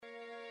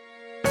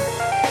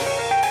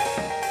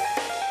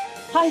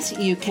Hi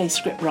UK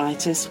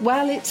scriptwriters,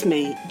 well it's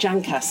me,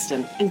 Jan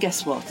Caston, and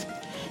guess what?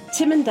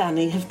 Tim and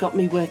Danny have got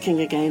me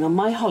working again on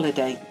my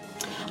holiday.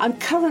 I'm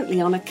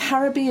currently on a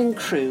Caribbean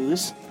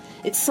cruise.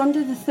 It's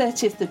Sunday the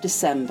 30th of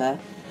December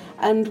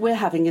and we're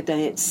having a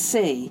day at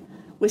sea.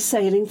 We're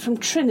sailing from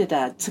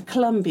Trinidad to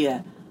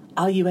Colombia.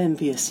 Are you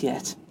envious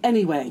yet?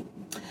 Anyway,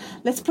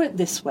 let's put it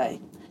this way.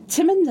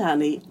 Tim and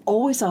Danny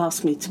always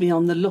ask me to be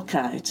on the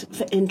lookout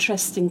for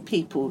interesting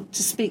people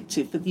to speak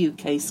to for the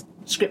UK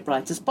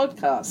Scriptwriters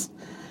podcast.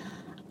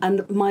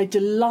 And my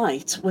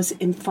delight was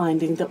in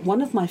finding that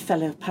one of my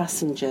fellow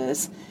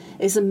passengers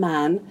is a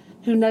man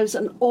who knows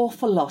an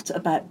awful lot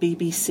about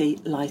BBC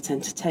light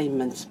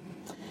entertainment.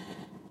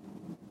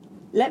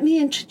 Let me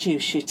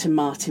introduce you to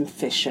Martin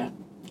Fisher.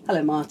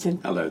 Hello, Martin.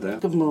 Hello there.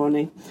 Good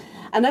morning.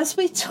 And as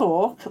we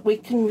talk, we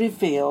can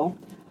reveal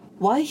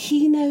why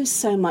he knows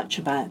so much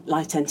about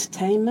light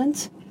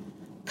entertainment,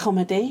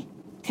 comedy,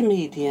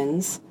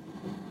 comedians,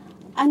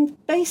 and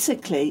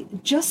basically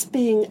just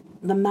being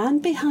the man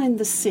behind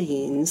the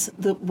scenes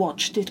that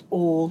watched it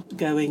all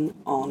going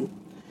on.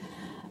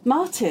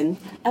 Martin,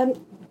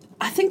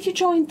 I think you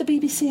joined the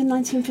BBC in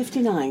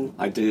 1959.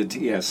 I did,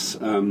 yes.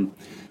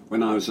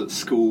 When I was at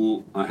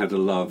school, I had a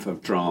love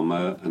of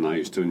drama and I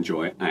used to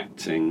enjoy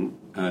acting,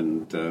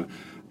 and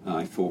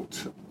I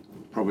thought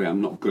probably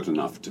I'm not good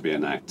enough to be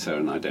an actor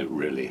and I don't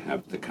really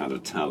have the kind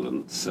of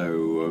talent.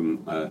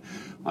 So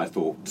I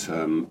thought,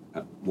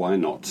 why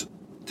not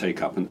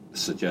take up a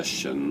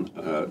suggestion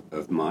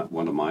of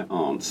one of my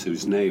aunts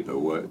whose neighbour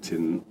worked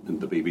in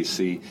the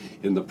BBC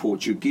in the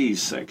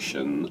Portuguese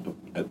section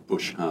at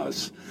Bush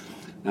House.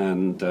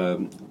 And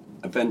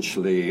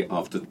eventually,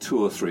 after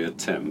 2 or 3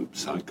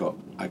 attempts, I got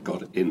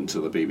into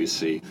the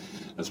BBC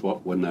as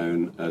what were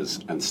known as,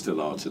 and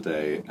still are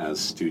today, as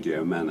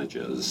studio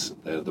managers.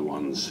 They're the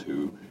ones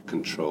who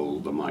control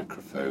the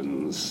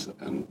microphones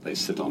and they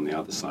sit on the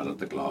other side of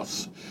the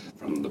glass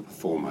from the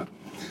performer.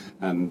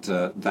 And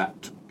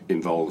that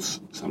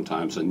involves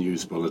sometimes a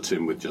news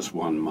bulletin with just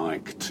one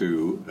mic,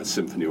 to a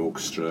symphony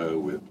orchestra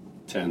with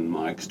 10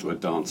 mics, to a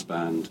dance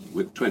band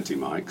with 20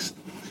 mics.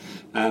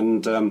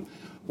 And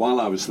while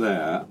I was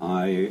there,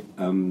 I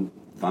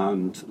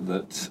found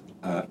that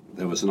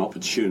there was an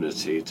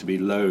opportunity to be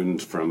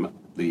loaned from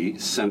the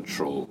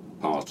central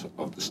part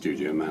of the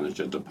studio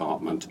manager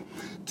department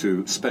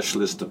to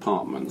specialist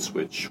departments,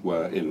 which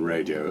were in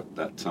radio at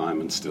that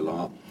time and still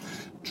are: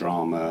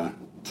 drama,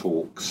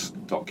 talks,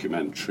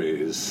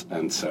 documentaries,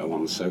 and so on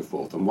and so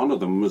forth. And one of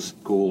them was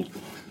called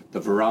the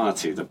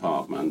variety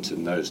department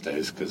in those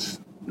days, because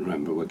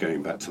remember, we're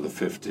going back to the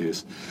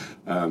 50s.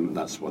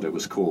 That's what it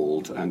was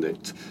called, and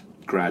it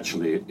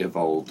gradually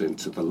evolved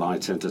into the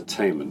light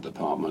entertainment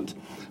department.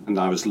 And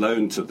I was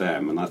loaned to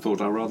them, and I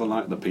thought I rather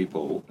like the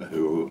people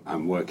who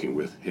I'm working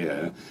with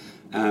here.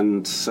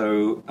 And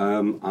so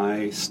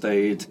I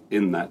stayed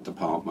in that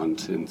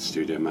department in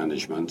studio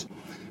management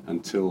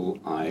until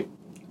I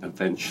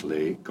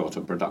eventually got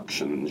a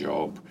production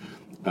job.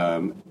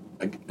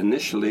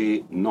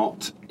 Initially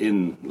not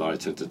in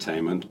light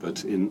entertainment,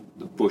 but in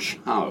the Bush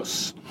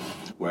House,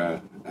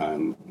 where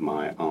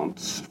my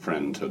aunt's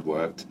friend had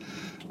worked,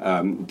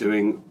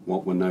 doing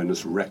what were known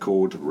as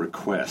record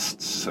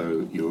requests.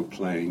 So you were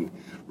playing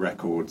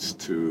records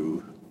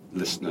to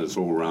listeners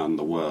all around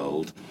the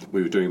world.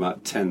 We were doing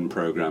about 10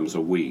 programmes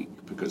a week,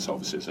 because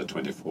obviously it's a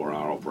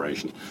 24-hour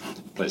operation.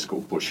 A place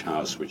called Bush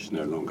House, which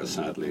no longer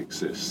sadly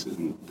exists,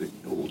 in the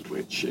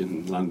Aldwych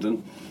in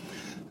London.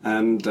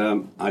 And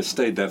I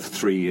stayed there for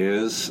 3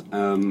 years.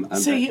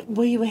 So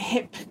were you a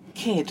hip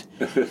kid?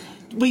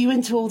 Were you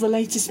into all the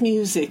latest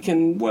music?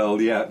 And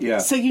well, yeah.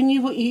 So you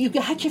knew what you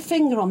had your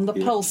finger on the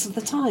pulse of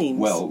the times.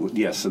 Well,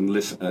 yes, and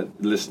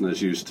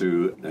listeners used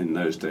to, in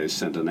those days,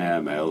 send an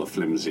airmail, a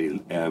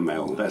flimsy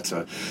airmail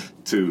letter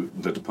to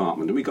the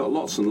department, and we got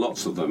lots and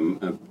lots of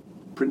them,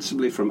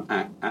 principally from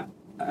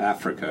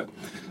Africa,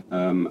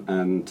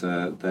 and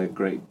their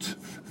great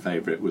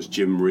favourite was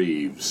Jim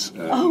Reeves.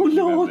 Oh,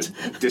 Lord!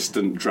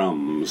 Distant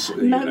Drums.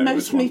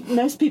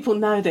 Most people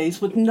nowadays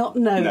would not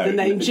know the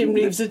name Jim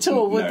Reeves at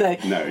all, would they?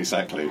 No,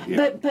 exactly.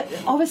 Yeah. But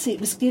obviously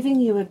it was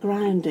giving you a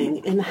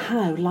grounding in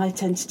how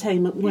light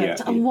entertainment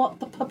worked and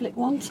what the public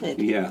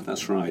wanted. Yeah,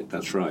 that's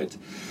right.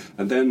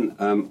 And then,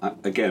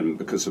 again,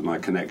 because of my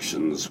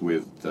connections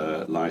with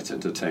light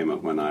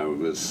entertainment when I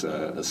was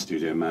a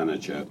studio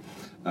manager,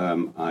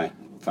 I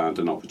found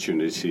an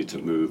opportunity to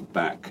move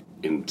back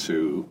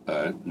into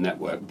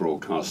network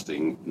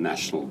broadcasting,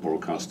 national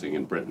broadcasting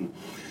in Britain.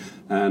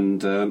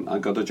 And I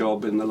got a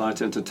job in the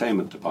light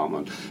entertainment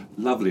department.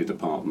 Lovely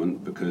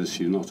department, because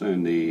you not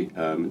only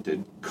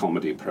did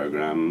comedy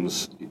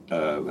programmes,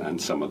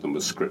 and some of them were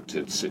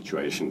scripted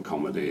situation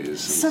comedies.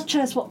 Such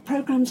as what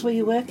programmes were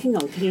you working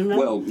on? Can you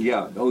remember? Well,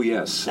 yeah, oh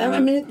yes. I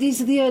mean, these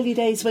are the early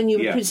days when you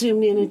were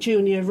presumably in a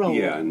junior role.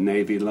 Yeah,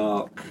 Navy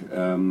Lark,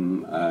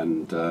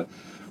 and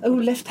Oh,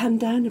 left hand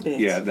down a bit.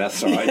 Yeah,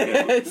 that's right.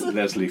 Yes. Yeah.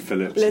 Leslie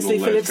Phillips. Leslie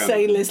and all Phillips those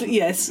saying Leslie.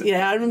 Yes,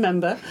 yeah, I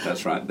remember.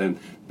 That's right. Then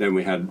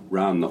we had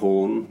Round the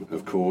Horn,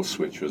 of course,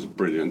 which was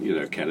brilliant. You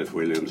know, Kenneth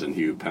Williams and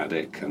Hugh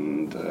Paddock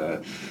and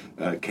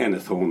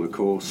Kenneth Horne, of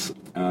course,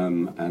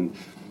 and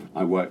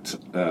I worked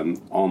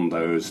on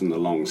those and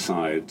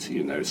alongside,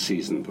 you know,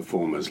 seasoned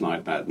performers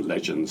like that,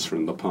 legends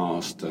from the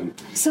past.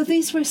 So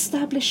these were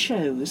established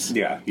shows.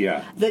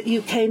 Yeah. That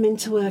you came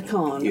into work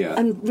on. Yeah.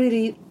 And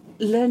really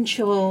learnt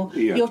your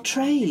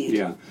trade.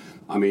 Yeah,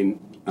 I mean,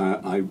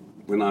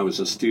 when I was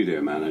a studio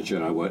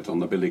manager, I worked on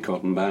the Billy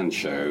Cotton Band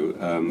show.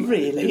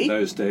 Really? In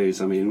those days,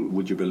 I mean,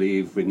 would you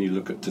believe when you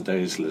look at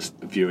today's list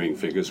of viewing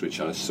figures, which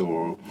I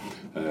saw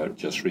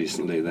just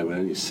recently, there were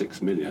only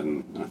 6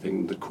 million. I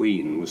think The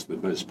Queen was the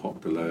most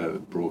popular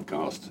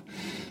broadcast.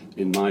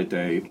 In my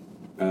day,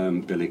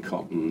 Billy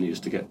Cotton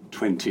used to get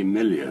 20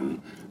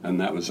 million, and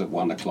that was at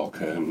 1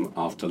 o'clock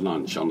after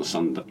lunch on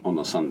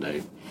a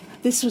Sunday.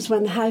 This was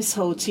when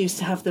households used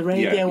to have the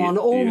radio on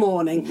all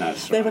morning.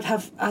 That's They right. would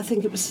have, I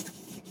think it was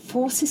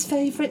Forces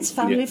favourites,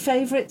 family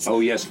favourites. Oh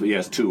yes,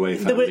 two-way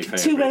There family were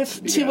favourites.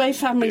 two-way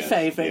family Yes,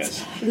 favourites.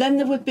 yes. And then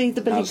there would be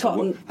the Billy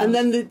Cotton, and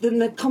then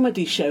the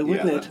comedy show,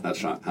 wouldn't it?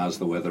 That's right. How's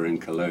the weather in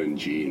Cologne,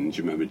 Jean? Do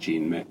you remember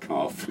Jean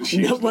Metcalf? No,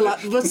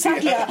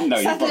 sadly, No,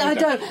 you sadly I probably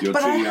don't. You're But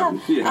too I young.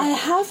 have, Yeah. I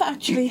have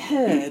actually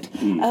heard.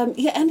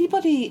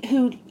 Anybody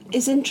who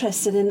is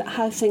interested in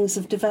how things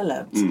have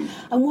developed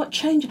and what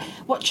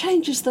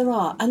changes there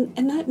are, and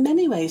in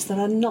many ways there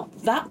are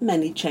not that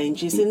many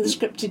changes in the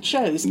scripted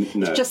shows.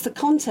 No. It's just the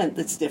content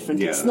that's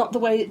different. Yeah. It's not the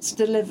way it's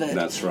delivered.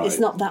 That's right. It's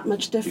not that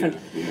much different.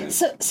 Yeah.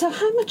 So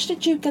how much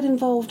did you get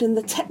involved in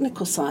the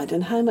technical side,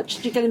 and how much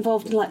did you get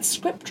involved in like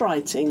script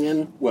writing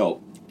and?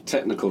 Well,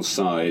 technical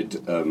side,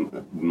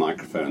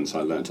 microphones,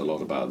 I learnt a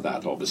lot about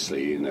that,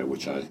 obviously, you know,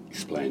 which I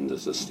explained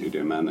as a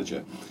studio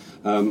manager.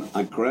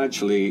 I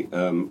gradually,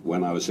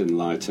 when I was in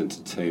light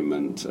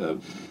entertainment,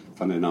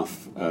 funny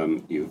enough,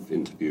 you've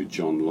interviewed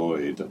John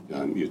Lloyd,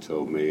 you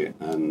told me,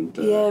 and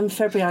in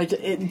February,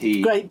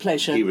 great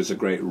pleasure. He was a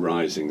great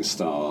rising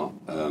star,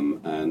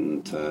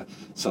 and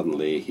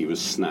suddenly he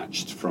was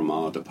snatched from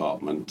our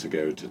department to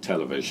go to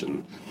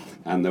television,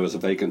 and there was a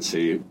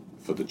vacancy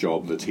for the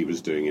job that he was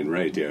doing in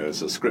radio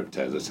as a script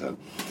editor,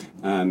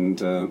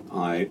 and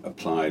I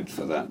applied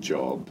for that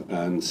job,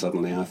 and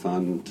suddenly I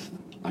found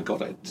I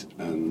got it,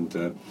 and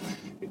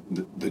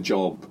the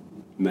job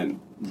meant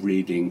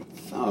reading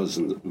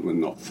thousands, well,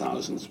 not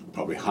thousands,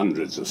 probably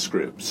hundreds of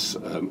scripts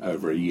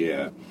over a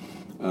year,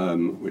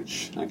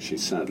 which actually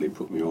sadly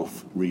put me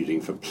off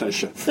reading for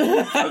pleasure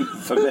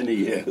for many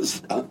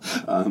years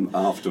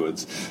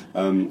afterwards.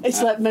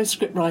 It's like most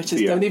script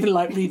writers don't even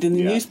like reading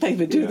the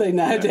newspaper, do they,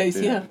 nowadays?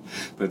 Yeah.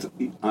 But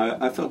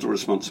I felt a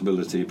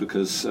responsibility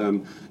because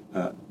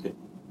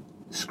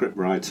script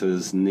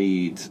writers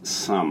need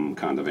some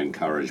kind of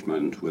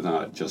encouragement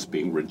without just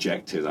being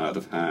rejected out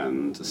of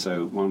hand.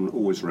 So one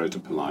always wrote a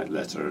polite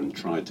letter and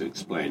tried to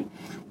explain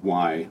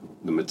why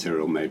the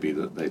material maybe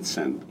that they'd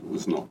sent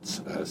was not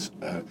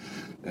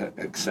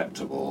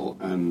acceptable,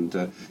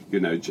 and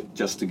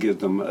just to give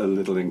them a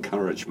little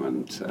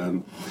encouragement.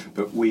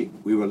 But we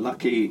were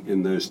lucky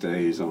in those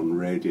days on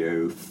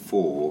Radio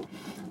 4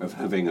 of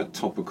having a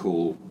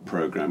topical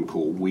program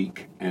called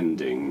Week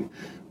Ending,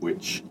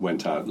 which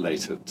went out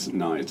late at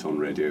night on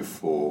Radio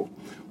 4,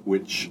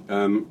 which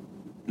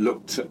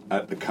looked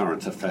at the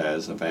current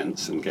affairs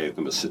events and gave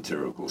them a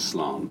satirical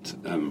slant.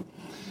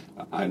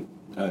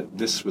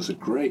 This was a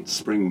great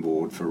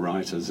springboard for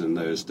writers in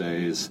those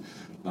days,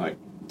 like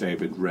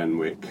David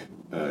Renwick,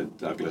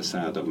 Douglas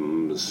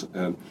Adams,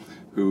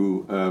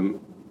 who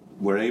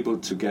were able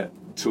to get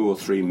 2 or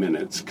 3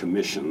 minutes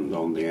commissioned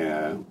on the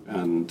air,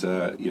 and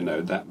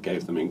that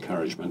gave them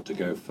encouragement to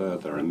go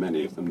further, and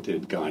many of them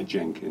did. Guy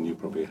Jenkin, you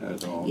probably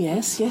heard of.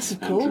 Yes,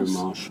 of Andrew course.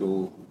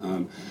 Marshall.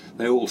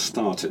 They all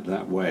started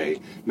that way.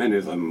 Many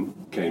of them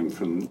came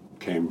from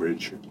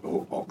Cambridge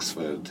or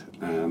Oxford,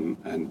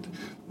 and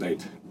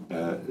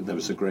there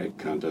was a great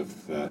kind of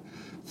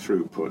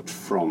throughput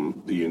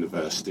from the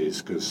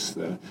universities, because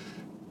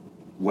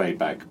way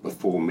back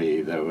before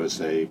me, there was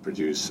a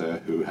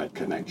producer who had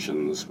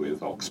connections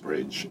with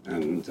Oxbridge,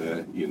 and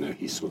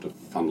he sort of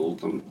funneled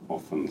them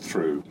off and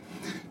through.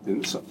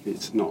 And so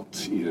it's not,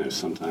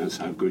 sometimes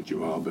how good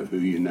you are, but who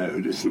you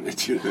know, isn't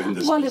it? In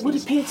this Well, business. it would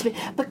appear to be.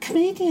 But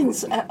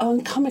comedians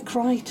and comic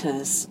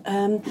writers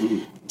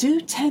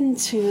do tend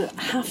to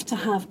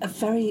have a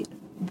very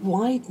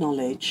wide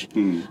knowledge,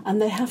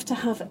 and they have to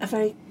have a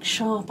very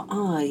sharp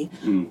eye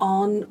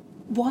on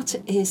what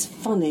is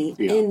funny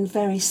in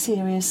very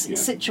serious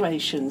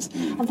situations.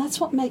 And that's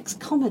what makes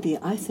comedy,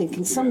 I think,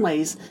 in some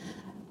ways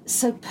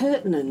so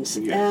pertinent.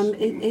 Yes.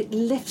 It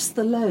lifts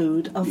the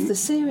load of the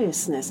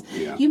seriousness.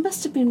 You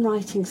must have been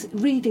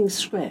reading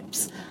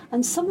scripts,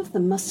 and some of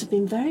them must have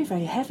been very,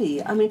 very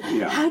heavy. I mean,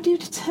 how do you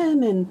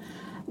determine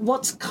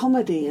what's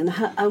comedy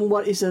and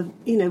what is a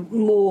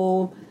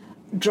more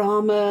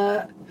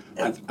drama?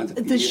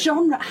 the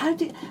genre. How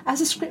do,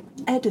 as a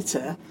script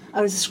editor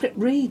or as a script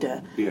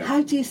reader, Yeah.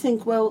 how do you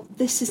think? Well,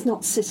 this is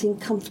not sitting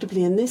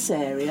comfortably in this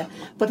area,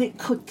 but it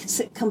could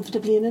sit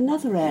comfortably in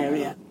another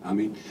area. I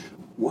mean,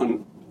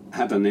 one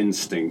had an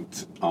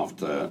instinct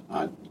after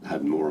I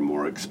had more and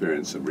more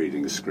experience of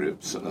reading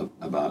scripts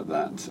about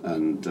that,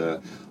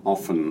 and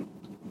often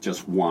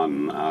just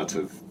one out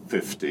of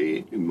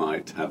 50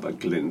 might have a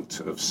glint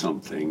of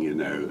something,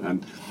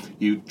 and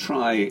you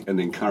try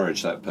and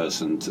encourage that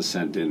person to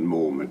send in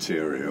more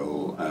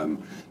material,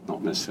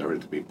 not necessarily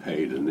to be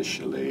paid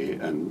initially,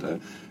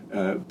 and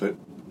but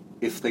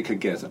if they could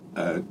get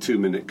a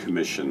 2-minute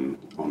commission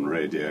on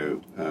radio,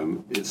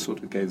 it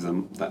sort of gave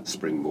them that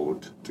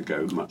springboard to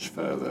go much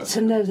further.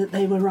 To know that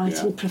they were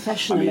writing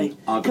professionally,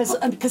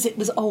 because it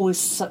was always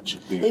such.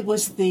 Yeah. It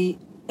was the.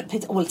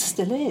 Well, it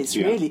still is,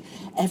 really.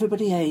 Every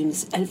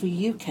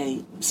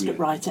UK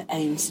scriptwriter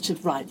aims to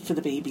write for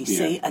the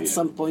BBC at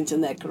some point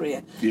in their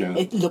career. Yeah.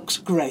 It looks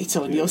great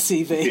on your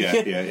CV.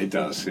 Yeah, it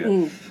does,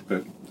 yeah.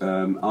 But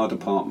our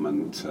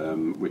department,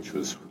 which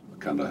was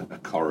kind of a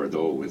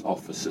corridor with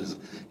offices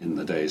in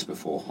the days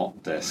before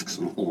hot desks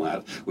and all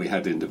that, we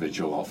had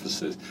individual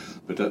offices.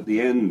 But at the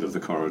end of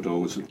the corridor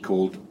was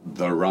called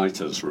the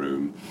writer's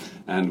room.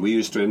 And we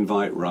used to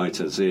invite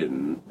writers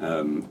in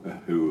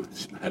who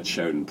had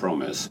shown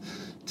promise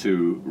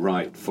to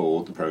write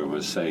for the programme I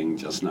was saying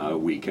just now,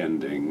 Week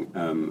Ending,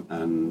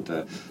 and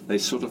they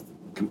sort of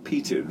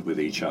competed with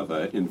each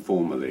other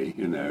informally,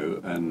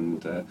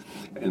 and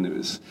it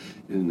was,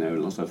 a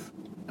lot of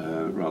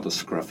rather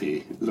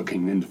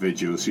scruffy-looking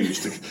individuals who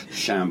used to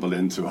shamble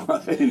into the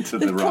writers' room.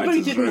 They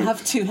probably didn't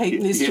have two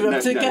halfpennies to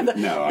rub together.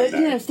 No,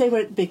 if they were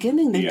at the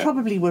beginning, they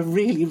probably were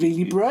really,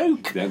 really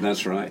broke. Yeah,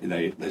 that's right.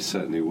 They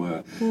certainly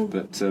were.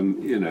 But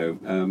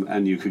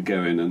and you could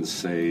go in and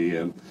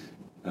say,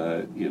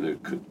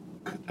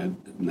 and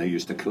they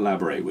used to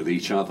collaborate with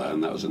each other,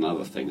 and that was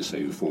another thing. So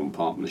you formed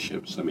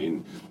partnerships. I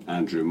mean,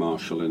 Andrew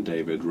Marshall and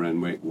David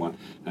Renwick.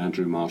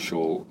 Andrew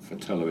Marshall for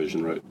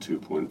television wrote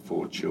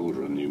 2.4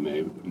 Children. You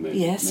may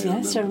yes,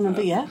 I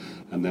remember. That.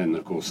 And then,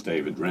 of course,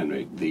 David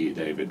Renwick, the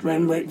David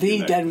Renwick,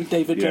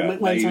 David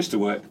Renwick. They used to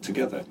work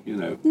together.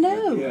 No,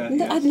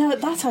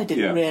 that I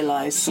didn't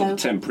realise. Sort of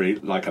temporary,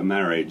 like a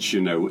marriage,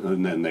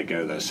 and then they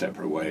go their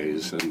separate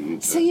ways.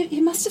 And so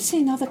you must have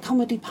seen other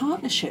comedy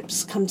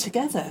partnerships come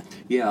together.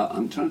 Yeah.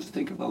 I'm trying to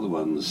think of other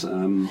ones.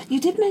 You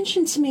did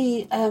mention to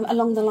me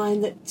along the line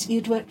that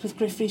you'd worked with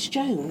Griff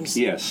Rhys-Jones.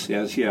 Yes.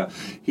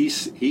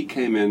 He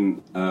came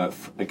in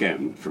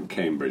again from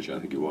Cambridge, I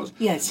think he was.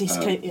 Yes, he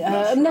came.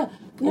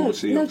 Well,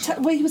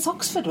 he was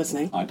Oxford,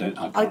 wasn't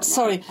he?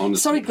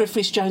 Sorry, Griff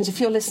Rhys-Jones,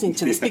 if you're listening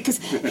to this, because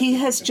he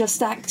has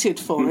just acted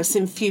for us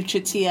in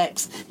Future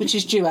TX, which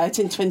is due out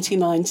in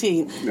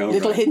 2019.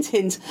 Little hint.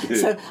 Yeah.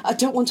 So I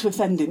don't want to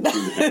offend him.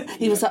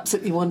 He was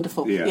absolutely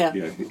wonderful. Yeah.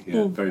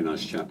 Very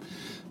nice chap.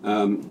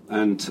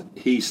 And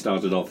he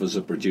started off as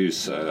a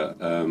producer.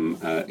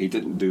 He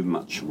didn't do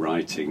much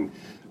writing.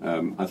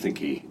 I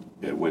think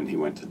when he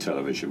went to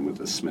television with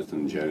the Smith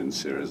and Jones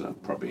series,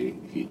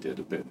 he did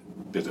a bit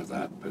of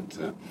that.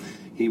 But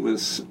he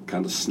was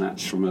kind of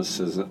snatched from us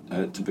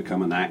to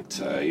become an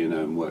actor,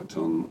 and worked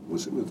on,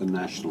 was it with the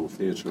National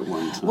Theatre at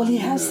one time? Well, he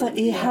has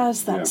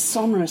that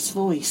sonorous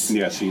voice.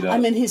 Yes, he does. I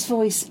mean, his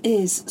voice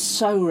is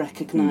so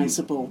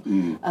recognisable,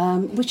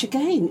 which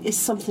again is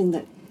something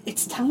that.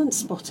 It's talent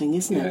spotting,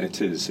 isn't it? Yeah,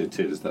 it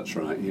is, that's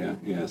right,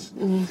 yes.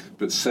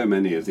 But so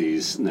many of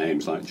these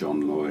names, like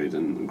John Lloyd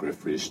and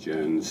Griff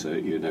Rhys-Jones,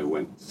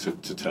 went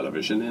to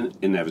television.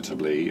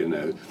 Inevitably,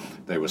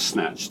 they were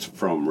snatched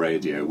from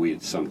radio.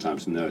 We'd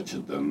sometimes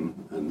nurtured them,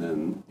 and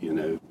then,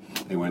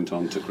 they went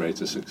on to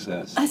greater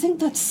success. I think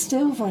that's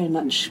still very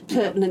much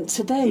pertinent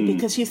today,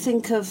 because you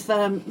think of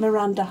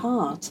Miranda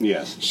Hart.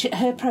 Yes.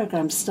 Her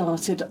programme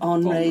started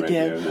on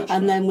radio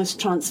and then was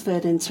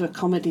transferred into a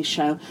comedy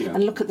show. Yeah.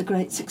 And look at the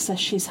great success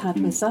she's had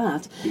with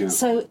that. Yeah.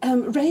 So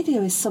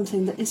radio is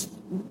something that is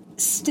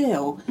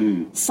still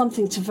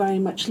something to very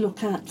much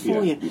look at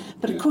for you.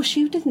 But of course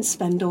you didn't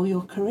spend all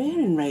your career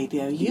in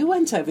radio. You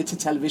went over to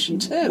television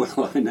too.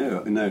 Well, I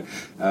know.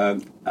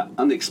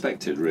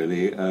 Unexpected,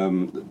 really.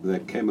 There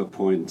came a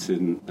point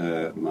in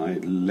my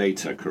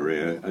later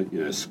career,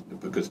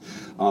 because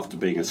after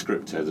being a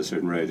script editor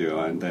in radio,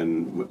 I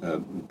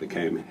then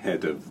became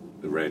head of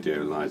the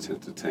Radio Light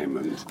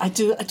Entertainment. I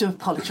do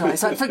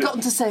apologise. I've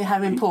forgotten to say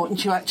how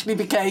important you actually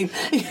became.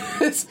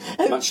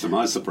 Much to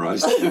my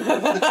surprise. No,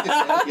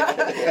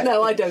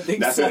 I don't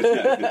think so.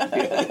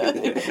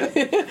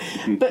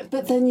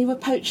 But then you were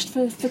poached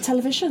for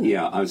television.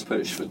 Yeah, I was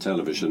poached for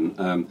television.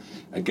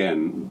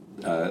 Again,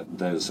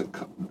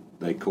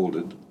 they called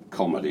it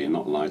comedy,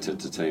 not light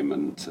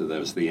entertainment. There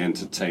was the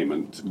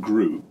entertainment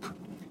group.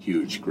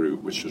 Huge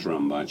group, which was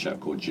run by a chap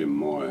called Jim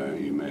Moyer.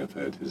 You may have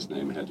heard his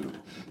name.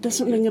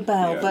 Doesn't ring a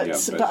bell,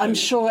 but I'm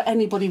sure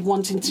anybody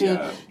wanting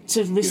to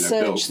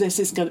research this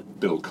is going to...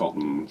 Bill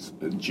Cotton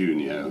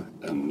Jr.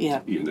 and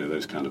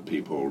those kind of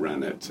people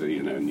ran it.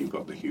 And you've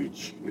got the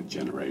huge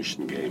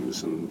Generation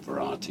Games and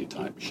variety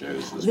type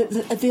shows as well.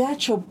 The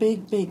actual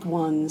big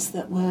ones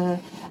that were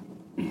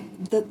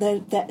that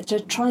they're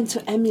trying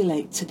to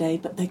emulate today,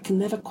 but they can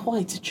never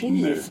quite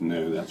achieve.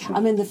 No, that's right.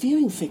 I mean, the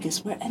viewing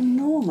figures were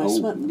enormous.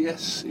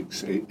 Yes,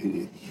 it's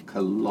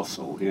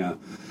colossal, yeah.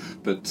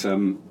 But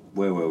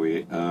where were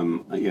we?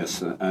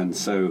 Yes, and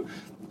so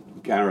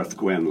Gareth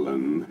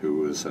Gwenlyn, who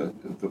was a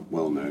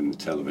well-known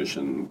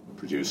television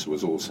producer,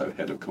 was also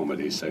head of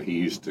comedy. So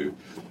he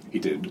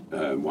did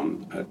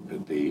one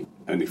at the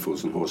Only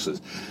Fools and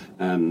Horses,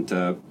 and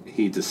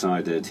he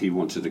decided he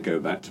wanted to go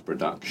back to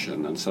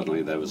production. And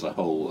suddenly there was a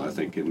hole, I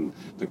think, in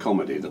the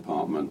comedy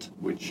department,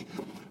 which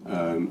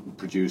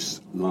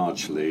produced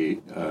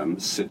largely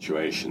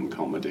situation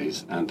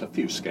comedies and a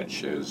few sketch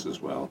shows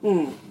as well.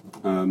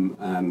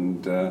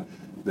 And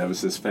there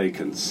was this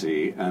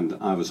vacancy, and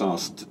I was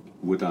asked,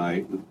 would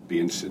I be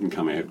interested in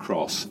coming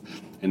across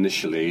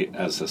initially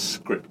as a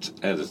script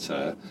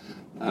editor,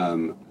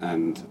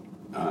 and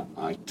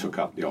I took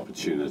up the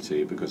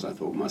opportunity because I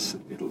thought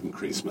it'll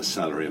increase my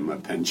salary and my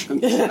pension.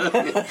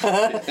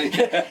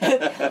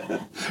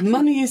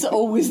 Money is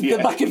always the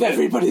back of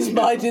everybody's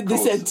mind in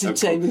this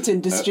entertainment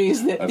industry,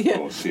 isn't it? Of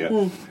course,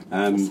 yeah.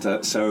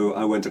 And so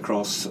I went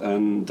across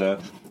and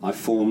I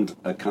formed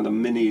a kind of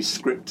mini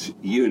script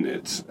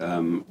unit,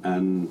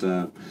 and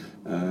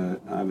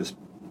I was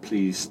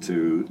pleased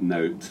to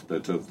note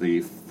that of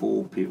the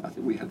 4 people, I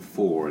think we had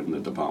 4 in the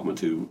department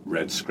who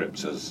read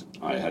scripts as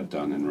I had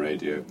done in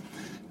radio,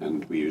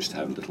 and we used to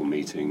have little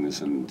meetings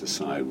and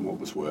decide what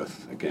was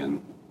worth,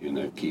 again,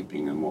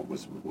 keeping, and what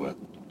was worth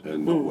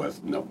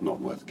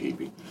not worth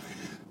keeping.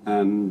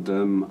 And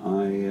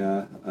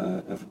I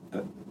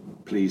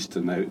pleased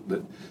to note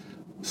that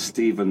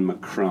Stephen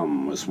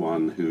McCrum was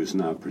one who's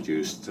now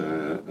produced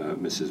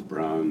Mrs.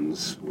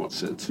 Brown's,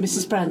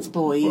 Mrs. Brown's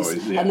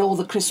Boys, yeah. And all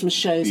the Christmas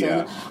shows.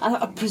 Yeah.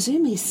 I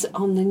presume he's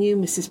on the new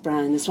Mrs.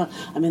 Brown as well.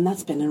 I mean,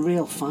 that's been a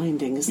real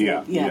finding, isn't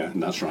it? Yeah,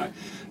 that's right.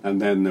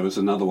 And then there was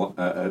another one,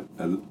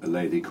 a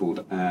lady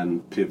called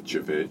Anne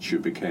Pivjevich, who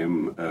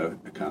became a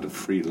kind of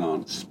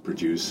freelance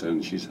producer,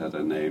 and she's had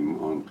her name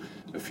on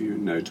a few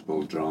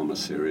notable drama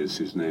series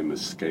whose name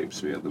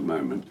escapes me at the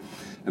moment.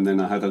 And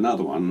then I had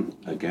another one,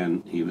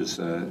 again, he was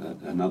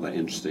another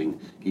interesting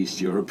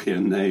East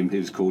European name. He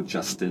was called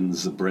Justin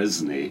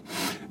Zabrezny,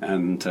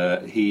 and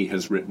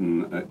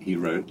he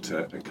wrote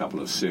a couple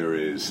of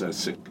series,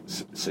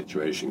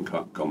 situation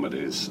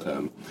comedies,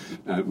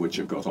 which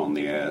have got on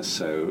the air.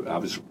 So I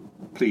was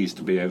pleased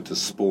to be able to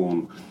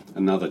spawn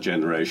another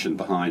generation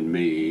behind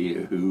me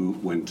who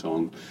went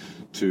on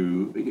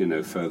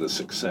to further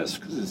success,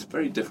 because it's a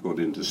very difficult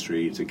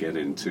industry to get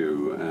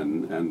into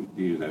and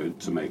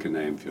to make a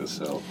name for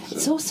yourself. So.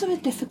 It's also a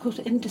difficult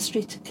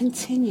industry to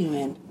continue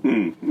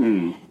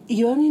in.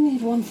 You only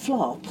need one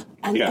flop,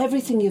 and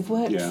everything you've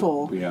worked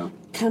for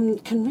can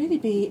really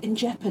be in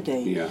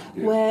jeopardy.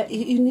 Where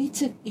you need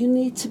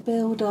to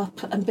build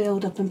up and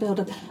build up and build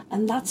up,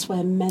 and that's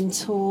where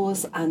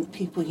mentors and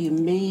people you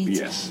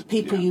meet,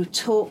 people you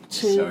talk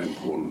to, so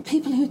important.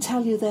 People who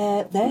tell you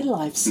their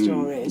life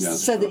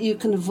stories, so that you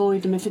can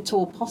avoid them if at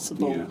all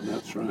possible. Yeah,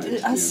 that's right.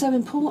 That's so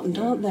important,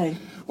 aren't they?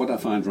 What I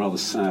find rather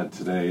sad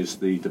today is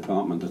the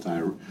department that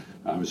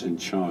I was in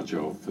charge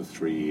of for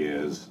 3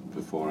 years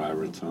before I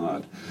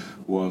retired,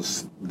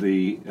 was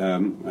we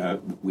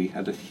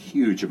had a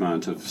huge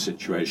amount of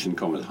situation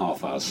comedy,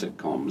 half-hour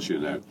sitcoms,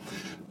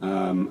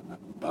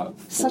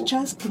 Such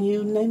as, can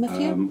you name a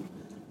few?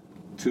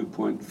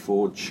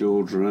 2.4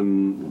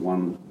 Children,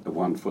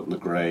 One Foot in the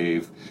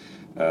Grave,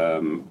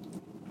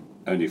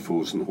 Only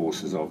Fools and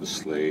Horses,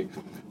 obviously,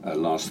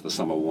 Last of the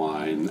Summer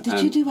Wine.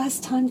 Did you do As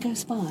Time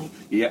Goes By?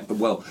 Yeah,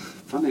 well,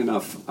 funny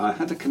enough, I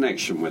had a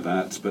connection with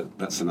that, but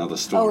that's another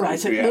story. All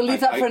right, we'll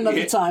leave that for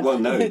another time. Well,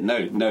 no.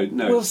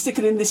 We'll stick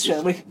it in this,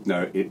 shall we?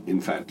 No, in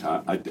fact,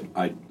 I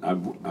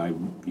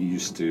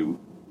used to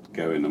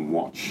go in and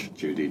watch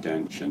Judi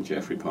Dench and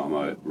Geoffrey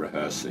Palmer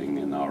rehearsing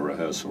in our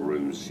rehearsal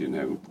rooms,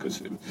 because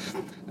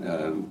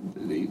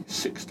the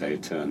 6-day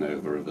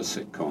turnover of a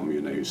sitcom,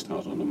 you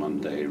start on a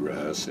Monday,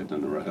 rehearse it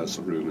in a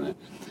rehearsal room, and then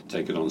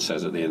take it on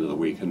set at the end of the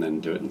week, and then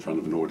do it in front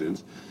of an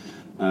audience.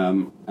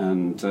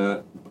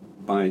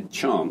 By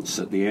chance,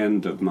 at the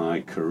end of my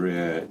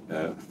career,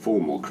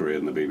 formal career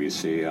in the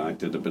BBC, I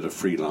did a bit of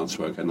freelance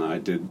work, and I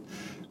did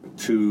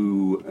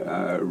 2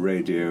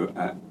 radio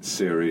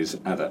series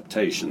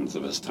adaptations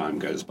of As Time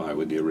Goes By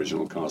with the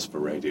original cast for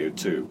Radio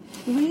 2.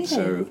 Really?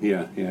 So,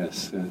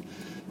 yes.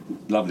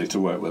 Lovely to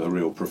work with a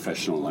real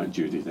professional like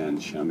Judi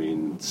Dench. I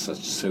mean,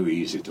 so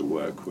easy to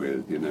work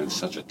with,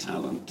 such a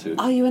talent too.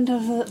 Are you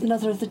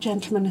another of the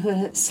gentlemen who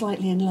are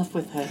slightly in love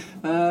with her?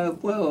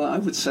 Well, I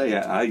would say,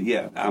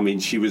 I mean,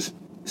 she was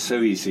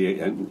so easy,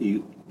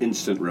 and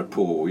instant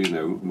rapport,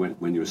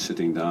 when you were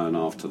sitting down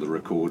after the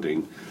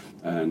recording,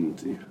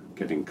 and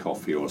getting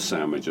coffee or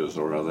sandwiches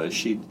or other,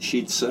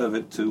 she'd serve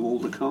it to all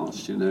the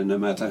cast, you know, no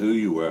matter who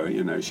you were,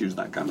 you know, she was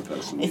that kind of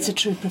person. It's a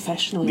true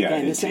professional Yeah,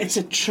 again, it isn't it? is.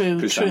 It's a true,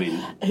 'Cause, I mean-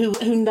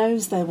 who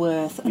knows their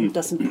worth and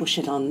doesn't push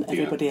it on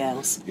everybody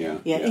else. Yeah.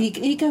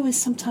 Ego is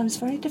sometimes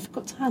very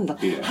difficult to handle.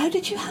 Yeah. How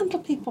did you handle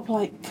people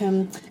like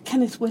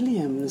Kenneth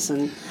Williams?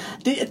 And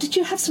did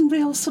you have some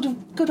real sort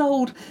of good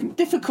old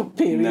difficult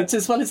periods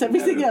as well as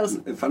everything else?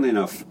 Funny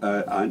enough,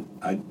 I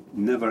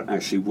never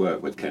actually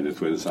worked with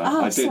Kenneth Williams.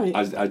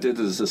 I did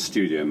as a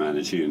studio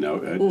manager, you know,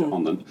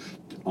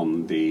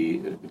 on the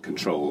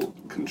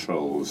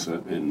controls.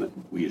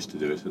 We used to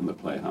do it in the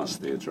Playhouse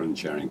Theatre in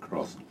Charing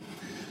Cross.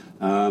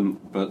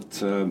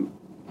 But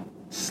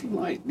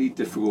slightly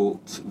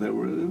difficult. There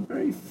were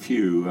very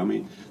few. I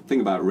mean, the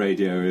thing about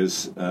radio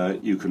is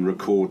you can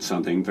record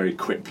something very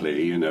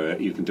quickly. You know,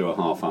 you can do a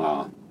half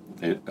hour.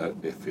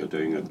 If you're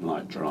doing a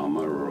light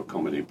drama or a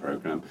comedy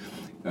program,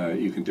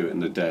 you can do it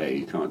in a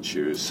day, can't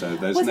you? So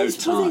there's no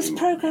time. Were these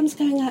programmes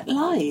going out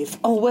live,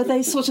 or were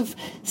they sort of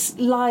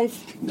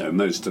live? No,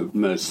 most of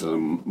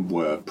them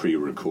were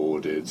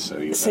pre-recorded. So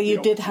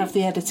you did have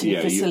the editing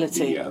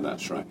facility. Yeah,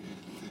 that's right.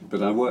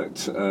 But I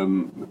worked,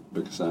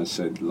 because I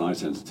said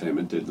light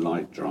entertainment, did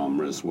light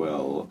drama as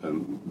well.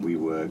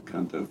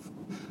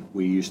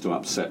 We used to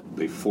upset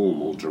the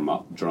formal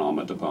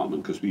drama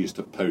department because we used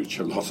to poach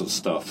a lot of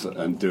stuff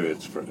and do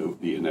it,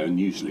 and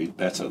usually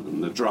better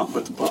than the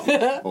drama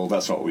department. Well,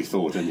 that's what we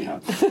thought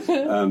anyhow.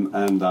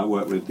 And I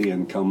worked with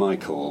Ian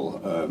Carmichael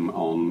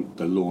on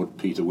the Lord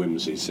Peter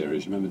Wimsey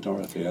series. You remember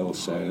Dorothy L.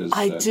 Sayers?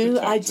 I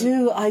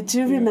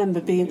do remember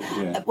being...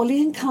 Well,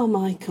 Ian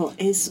Carmichael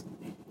is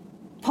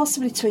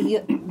possibly to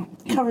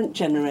a current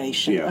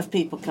generation of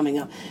people coming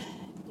up.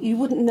 You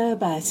wouldn't know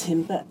about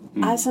him, but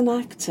as an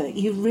actor,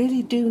 you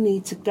really do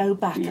need to go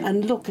back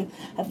and look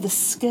at the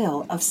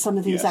skill of some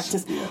of these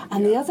actors.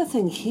 And the other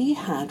thing he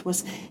had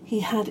was, he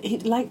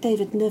like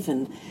David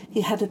Niven, he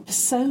had a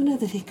persona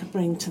that he could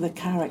bring to the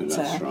character.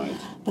 That's right.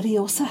 But he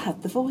also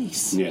had the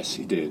voice. Yes,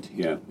 he did.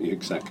 Yeah,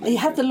 exactly. He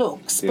had the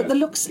looks, but the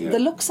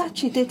looks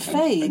actually did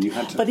fade.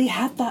 But he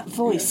had that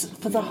voice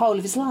for the whole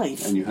of his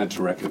life. And you had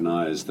to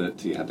recognise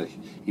that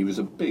he was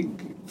a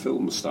big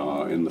film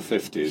star in the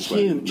 50s. Huge.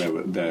 When they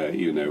were there,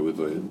 you know,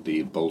 with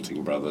the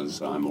Bolting brothers,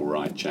 I'm All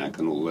Right, Jack,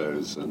 and all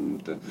those.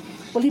 And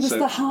well, he was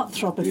the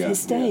heartthrob of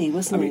his day,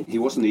 wasn't he? I mean, he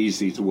wasn't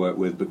easy to work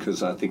with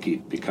because I think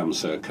he'd become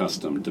so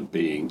accustomed to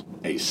being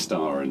a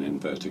star in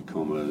inverted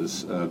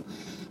commas.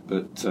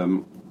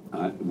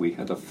 We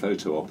had a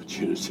photo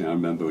opportunity. I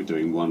remember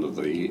doing one of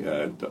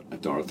the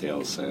Dorothy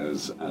L.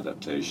 Sayers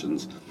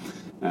adaptations,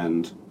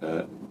 and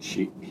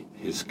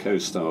his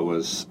co-star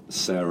was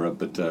Sarah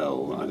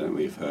Bedell. I don't know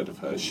if you've heard of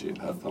her.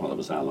 Her father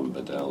was Alan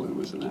Bedell, who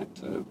was an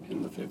actor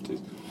in the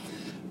 50s.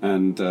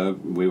 And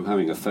we were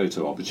having a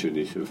photo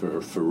opportunity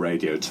for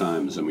Radio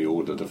Times, and we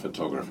ordered a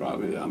photographer.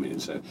 I mean,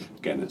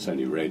 it's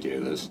only radio,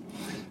 this.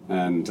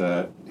 And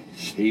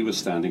he was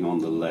standing on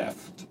the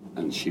left,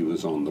 and she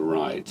was on the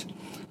right.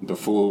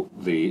 Before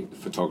the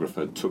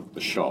photographer took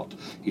the shot,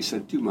 he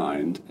said, "Do you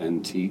mind?"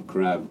 And he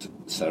grabbed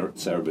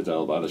Sarah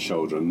Bedell by the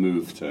shoulder and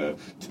moved her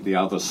to the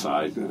other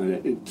side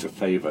to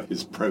favour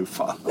his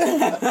profile.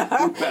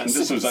 And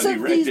this was only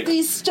radio.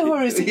 These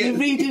stories that you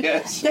read,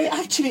 they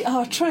actually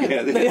are true.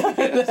 Yeah,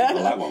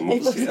 well, that one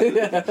was.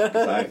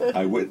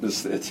 I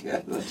witnessed it.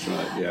 Yeah, that's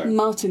right. Yeah.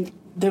 Martin,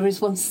 there is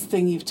one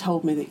thing you've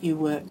told me that you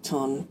worked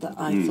on that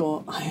I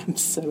thought, I am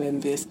so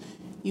envious.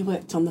 You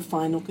worked on the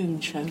final Goon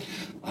Show.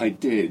 I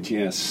did,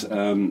 yes.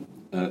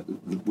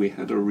 We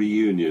had a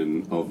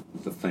reunion of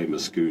the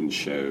famous Goon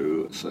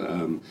Show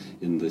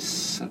in the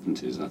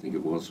 70s, I think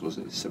it was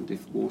it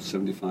 74,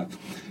 75?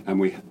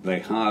 And they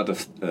hired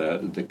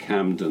the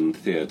Camden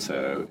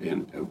Theatre,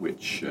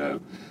 which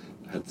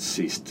had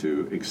ceased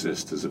to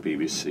exist as a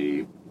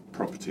BBC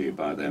property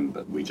by then,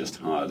 but we just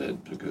hired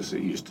it because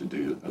it used to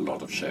do a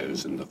lot of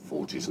shows in the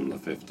 40s and the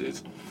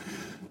 50s.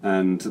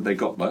 And they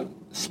got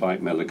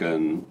Spike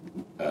Milligan,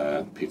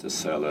 Peter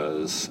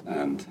Sellers,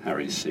 and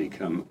Harry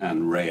Seacombe,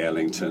 and Ray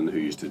Ellington, who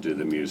used to do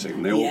the music.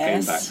 And they all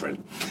came back for it.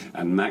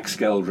 And Max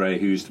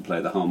Geldray, who used to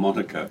play the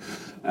harmonica.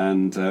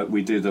 And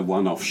we did a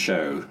one-off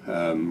show,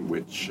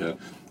 which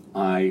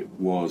I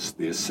was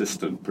the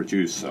assistant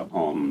producer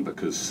on,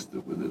 because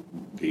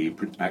the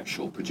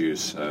actual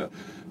producer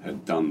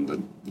had done the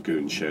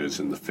Goon shows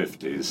in the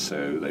 50s,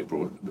 so they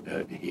brought...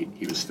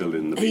 he was still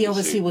in the BBC. He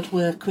obviously would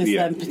work with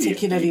them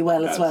particularly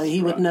well as well.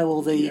 He would know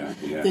all the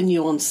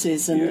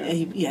nuances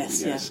and...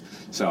 Yes.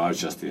 So I was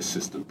just the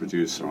assistant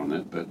producer on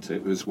it, but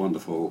it was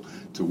wonderful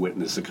to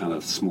witness a kind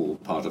of small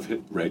part of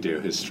radio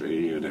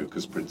history, you know,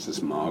 because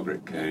Princess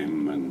Margaret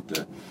came,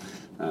 and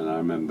I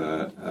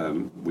remember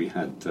we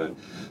had a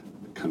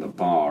kind of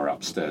bar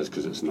upstairs,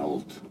 because it's an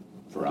old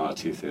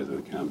variety theatre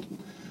at Camden,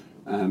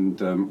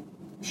 and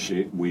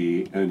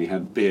we only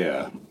had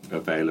beer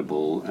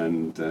available,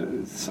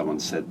 and someone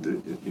said,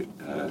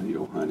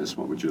 Your Highness,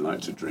 what would you like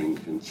to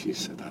drink? And she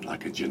said, I'd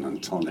like a gin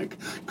and tonic.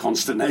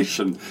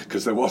 Consternation,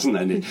 because there wasn't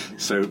any.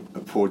 So a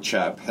poor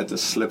chap had to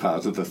slip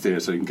out of the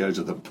theatre and go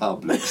to the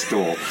pub next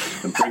door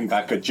and bring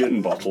back a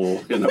gin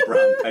bottle in a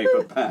brown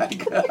paper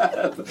bag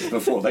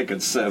before they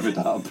could serve it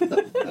up.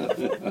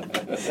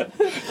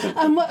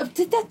 And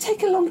did that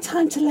take a long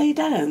time to lay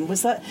down?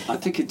 Was that... I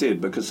think it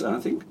did, because I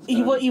think...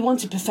 You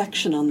wanted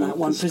perfection on that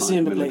one,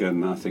 presumably.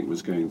 Milligan, I think,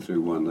 was going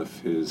through one of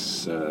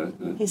his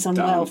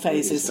unwell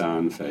phases. His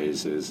down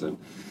phases, and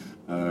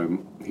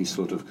he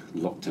sort of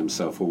locked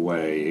himself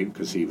away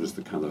because he was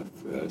the kind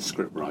of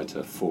script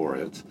writer for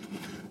it.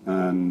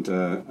 And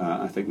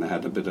I think they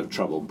had a bit of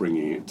trouble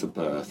bringing it to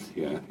birth,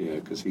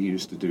 because he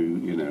used to do,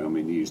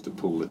 he used to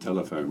pull the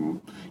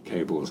telephone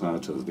cables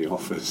out of the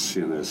office,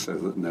 so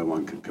that no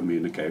one could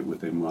communicate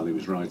with him while he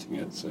was writing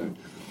it. So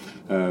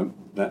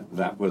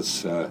that was...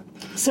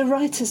 So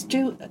writers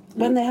do,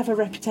 when they have a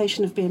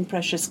reputation of being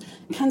precious,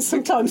 can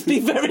sometimes be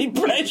very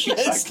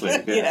precious.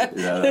 Exactly, yeah,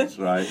 that's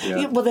right.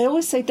 Yeah. Well, they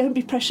always say don't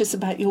be precious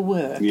about your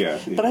work. Yeah.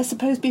 But I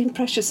suppose being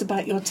precious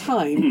about your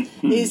time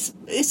is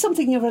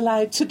something you're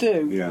allowed to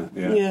do.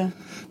 Yeah.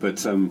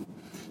 But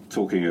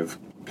talking of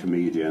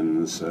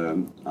comedians,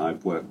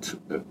 I've worked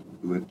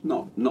with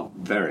not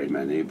very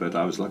many, but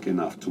I was lucky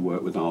enough to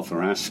work with Arthur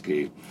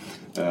Askey.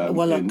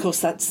 Of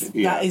course, that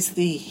is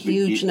the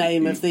huge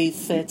name of the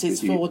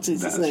 30s, 40s,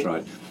 isn't it? That's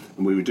right.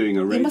 And we were doing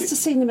a radio... You must have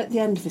seen him at the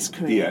end of his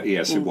career.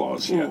 Yes, it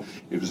was. Yeah,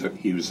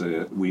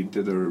 we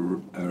did a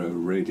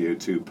Radio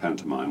 2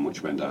 pantomime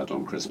which went out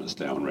on Christmas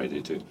Day on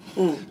Radio 2,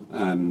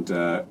 and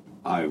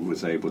I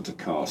was able to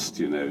cast,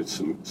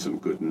 some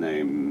good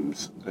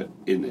names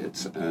in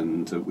it,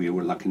 and we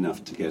were lucky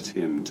enough to get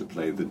him to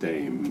play the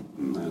Dame.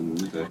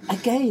 And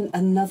again,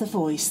 another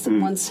voice that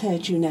once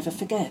heard you never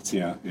forget.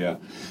 Yeah,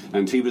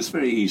 and he was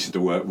very easy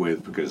to work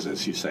with because,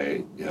 as you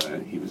say,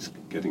 he was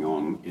getting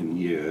on in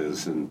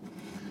years, and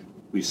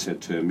we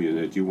said to him,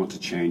 do you want to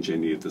change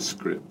any of the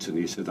script? And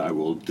he said, I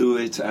will do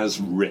it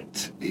as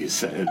writ, he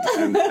said.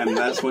 And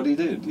that's what he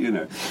did,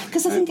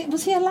 Because I think,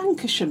 was he a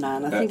Lancashire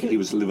man? I think he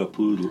was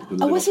Liverpool.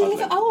 Was he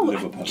Liverpool? Oh,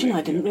 Liverpool,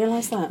 I didn't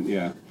realise that.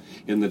 Yeah.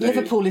 In the day...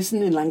 Liverpool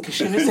isn't in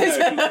Lancashire, is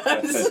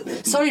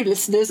it? Sorry,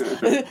 listeners.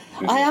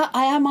 I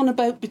am on a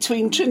boat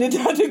between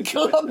Trinidad and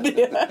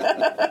Colombia.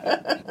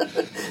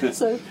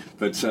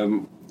 But,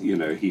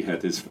 he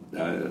had his...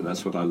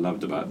 that's what I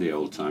loved about the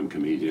old-time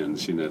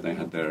comedians. They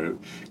had their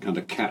kind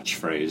of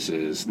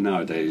catchphrases.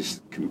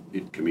 Nowadays,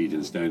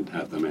 comedians don't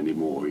have them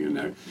anymore,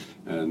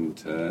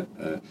 And...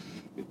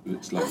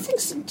 it's like, I think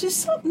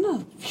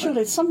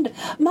surely some.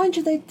 Mind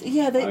you, they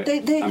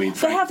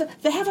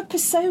have a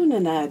persona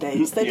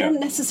nowadays. They don't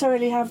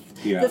necessarily have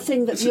the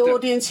thing that the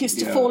audience used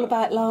to fall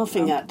about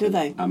laughing at, do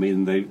they? I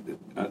mean,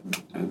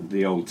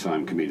 the old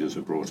time comedians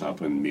were brought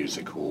up in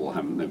music hall,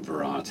 haven't they?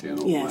 Variety and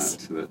all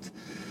that. That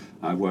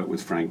I worked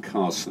with Frank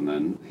Carson,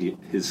 and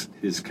his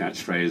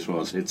catchphrase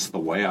was "It's the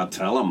way I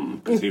tell 'em,"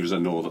 because he was a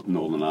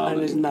Northern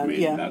Ireland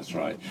comedian. Yeah. That's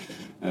right,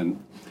 and.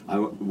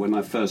 When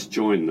I first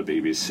joined the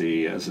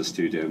BBC as a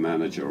studio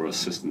manager or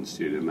assistant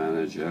studio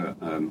manager,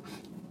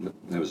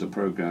 there was a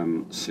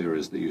programme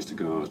series that used to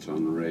go out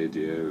on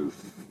Radio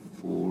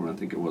 4, I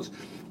think it was,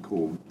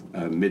 called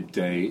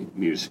Midday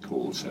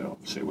Musical, so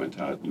obviously it went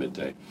out at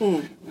midday.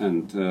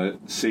 And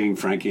seeing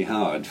Frankie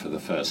Howerd for the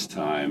first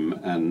time,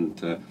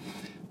 and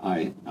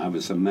I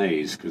was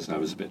amazed, because I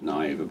was a bit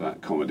naive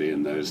about comedy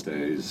in those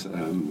days,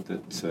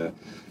 that...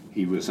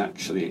 he was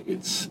actually,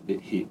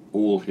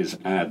 all his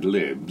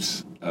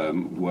ad-libs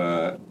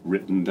were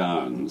written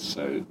down.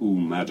 So, "Ooh,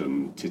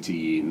 madam, titty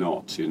ye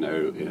not,"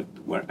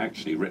 were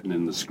actually written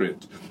in the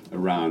script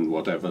around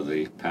whatever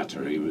the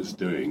patter he was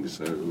doing.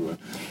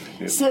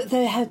 So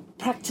they had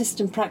practiced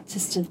and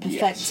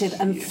perfected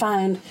and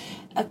found...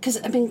 Because,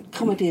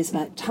 comedy is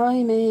about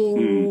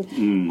timing,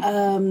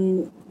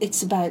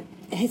 it's about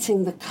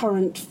hitting the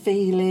current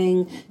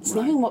feeling. It's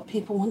knowing what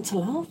people want to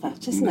laugh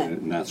at, isn't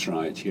it? That's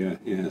right,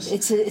 yes.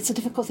 It's a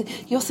difficult thing.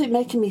 You're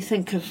making me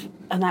think of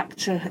an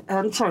actor,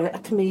 a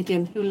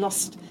comedian who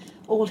lost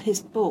all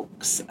his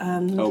books.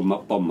 And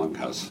Bob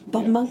Monkhouse.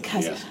 Bob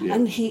Monkhouse. Yes, yeah.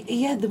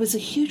 And there was a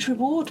huge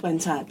reward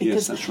went out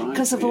because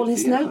of all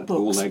his notebooks,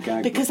 all their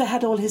gag because they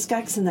had all his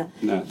gags in there.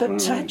 But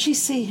to actually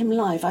see him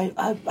live,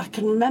 I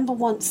can remember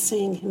once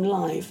seeing him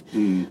live,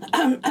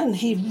 and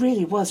he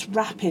really was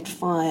rapid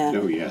fire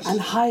and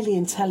highly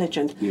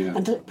intelligent. Yeah.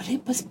 But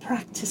it was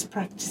practice.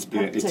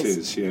 Yeah, it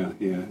is.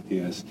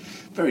 Yes.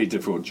 Very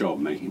difficult job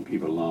making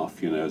people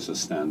laugh, as a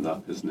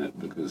stand-up, isn't it?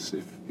 Because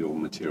if your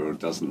material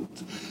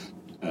doesn't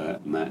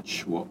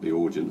match what the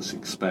audience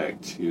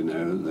expect,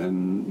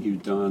 then you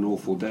die an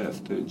awful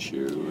death, don't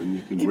you? And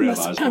you can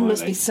realise why. It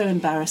must be so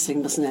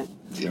embarrassing, mustn't it?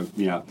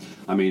 Yeah.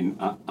 I mean,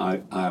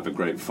 I have a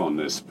great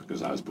fondness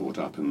because I was brought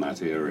up in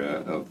that area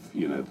of,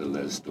 the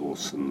Les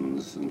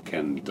Dawsons and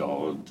Ken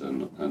Dodd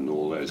and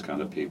all those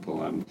kind of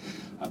people.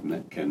 I've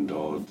met Ken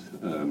Dodd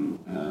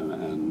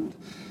and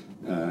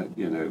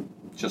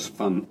just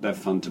fun. They're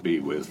fun to be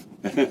with.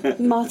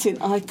 Martin,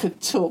 I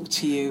could talk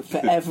to you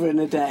forever and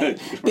a day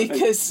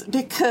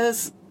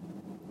because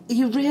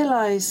you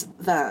realise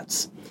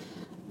that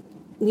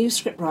new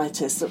script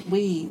writers that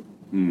we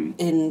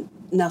in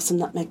Nelson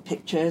Nutmeg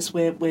Pictures,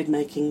 we're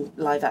making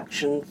live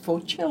action for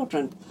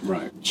children.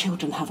 Right.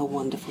 Children have a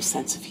wonderful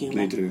sense of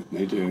humour.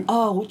 They do.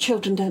 Oh,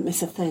 children don't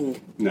miss a thing.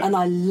 No. And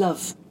I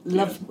love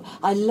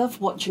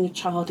watching a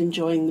child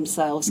enjoying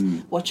themselves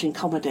watching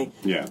comedy.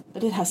 Yeah.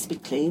 But it has to be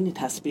clean, it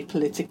has to be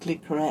politically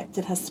correct,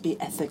 it has to be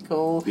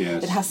ethical,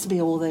 Yes. it has to be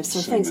all those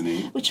sort of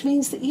things. Which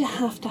means that you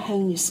have to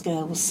hone your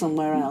skills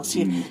somewhere else.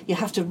 You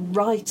have to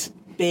write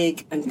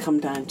big and come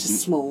down to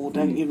small,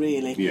 don't you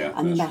really? Yeah,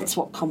 and that's that's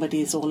right. what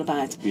comedy is all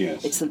about.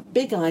 Yes. It's a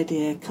big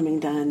idea coming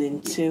down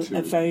into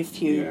a very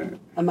few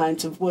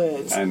amount of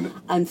words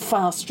and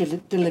fast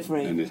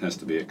delivery. And it has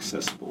to be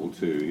accessible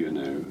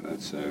too,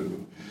 So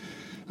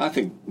I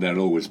think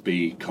there'll always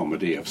be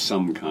comedy of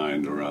some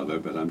kind or other,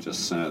 but I'm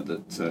just sad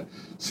that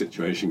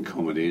situation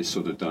comedy has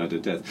sort of died a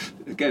death.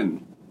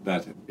 Again,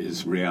 that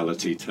is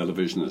reality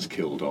television has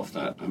killed off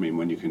that. I mean,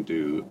 when you can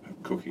do a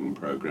cooking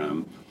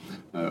program,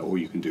 or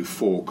you can do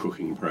 4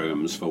 cooking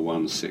programs for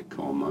one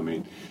sitcom. I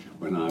mean,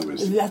 when I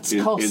was that's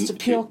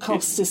pure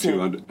cost,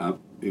 isn't it?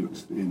 It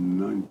was in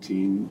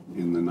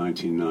the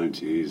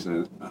 1990s.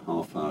 A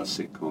half-hour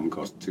sitcom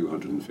cost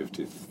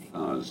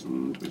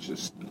 $250,000, which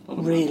is a lot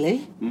of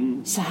Really?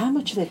 money. So how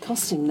much are they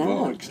costing now?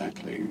 Well,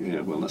 exactly. Yeah.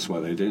 Well, that's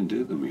why they don't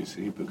do them. You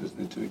see, because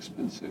they're too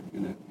expensive.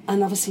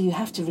 And obviously, you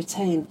have to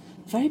retain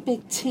a very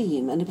big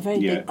team and a very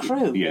big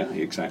crew. Yeah,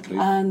 exactly.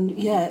 And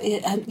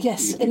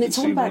yes, and it's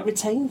all about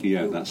retention.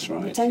 Yeah, that's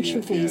right.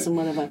 Retention fees and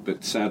whatever.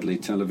 But sadly,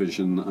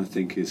 television, I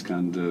think, is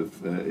kind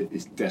of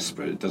is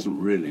desperate. It doesn't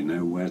really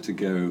know where to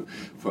go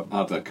for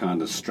other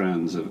kind of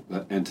strands of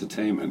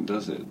entertainment,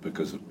 does it?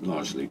 Because of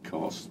largely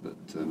cost. But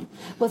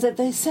well,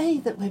 they say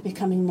that we're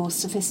becoming more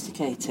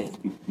sophisticated.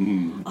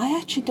 I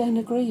actually don't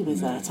agree with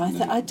that.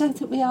 I don't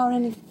think we are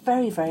any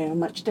very, very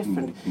much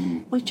different.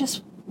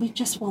 We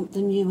just want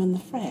the new and the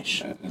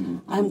fresh.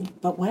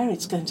 But where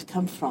it's going to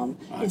come from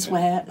is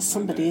where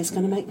somebody is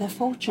going to make their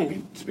fortune. I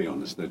mean, to be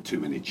honest, there are too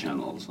many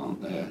channels,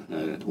 aren't there?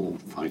 All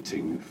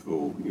fighting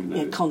for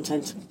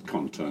content,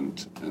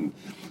 and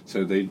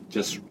so they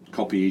just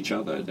copy each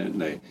other, don't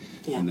they?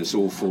 Yeah. And this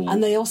awful.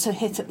 And they also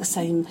hit at the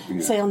same.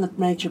 Say on the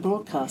major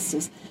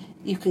broadcasters,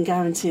 you can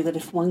guarantee that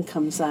if one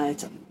comes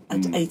out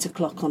at 8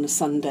 o'clock on a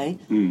Sunday,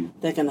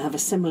 they're going to have a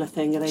similar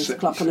thing at 8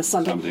 o'clock on a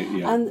Sunday.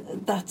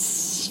 And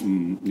that's... I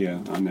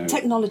know.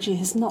 Technology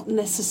has not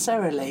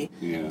necessarily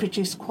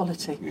produced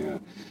quality. Yeah,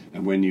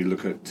 and when you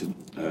look at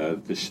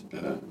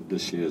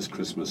this year's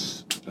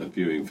Christmas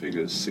viewing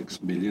figures,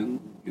 6 million,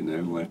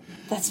 where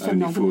that's only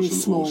phenomenally Fools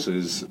and small.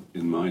 Horses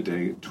in my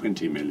day,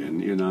 20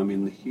 million, I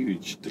mean, the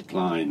huge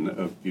decline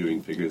of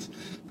viewing figures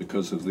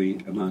because of the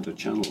amount of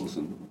channels,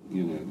 and,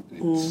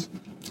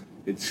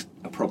 it's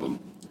a problem.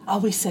 Are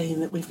we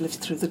saying that we've lived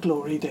through the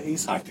glory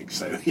days? I think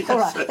so, yes. All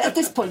right, at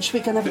this point, should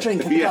we go and have a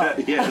drink at the bar?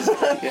 Yes.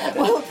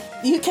 Well,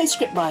 UK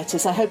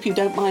scriptwriters, I hope you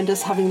don't mind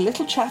us having a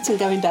little chat and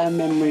going down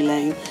memory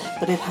lane,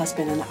 but it has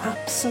been an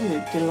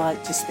absolute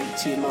delight to speak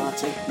to you,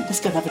 Martin.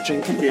 Let's go and have a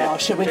drink at the bar,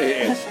 shall we?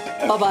 Yes.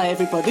 Bye-bye,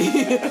 everybody,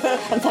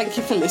 and thank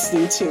you for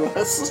listening to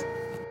us.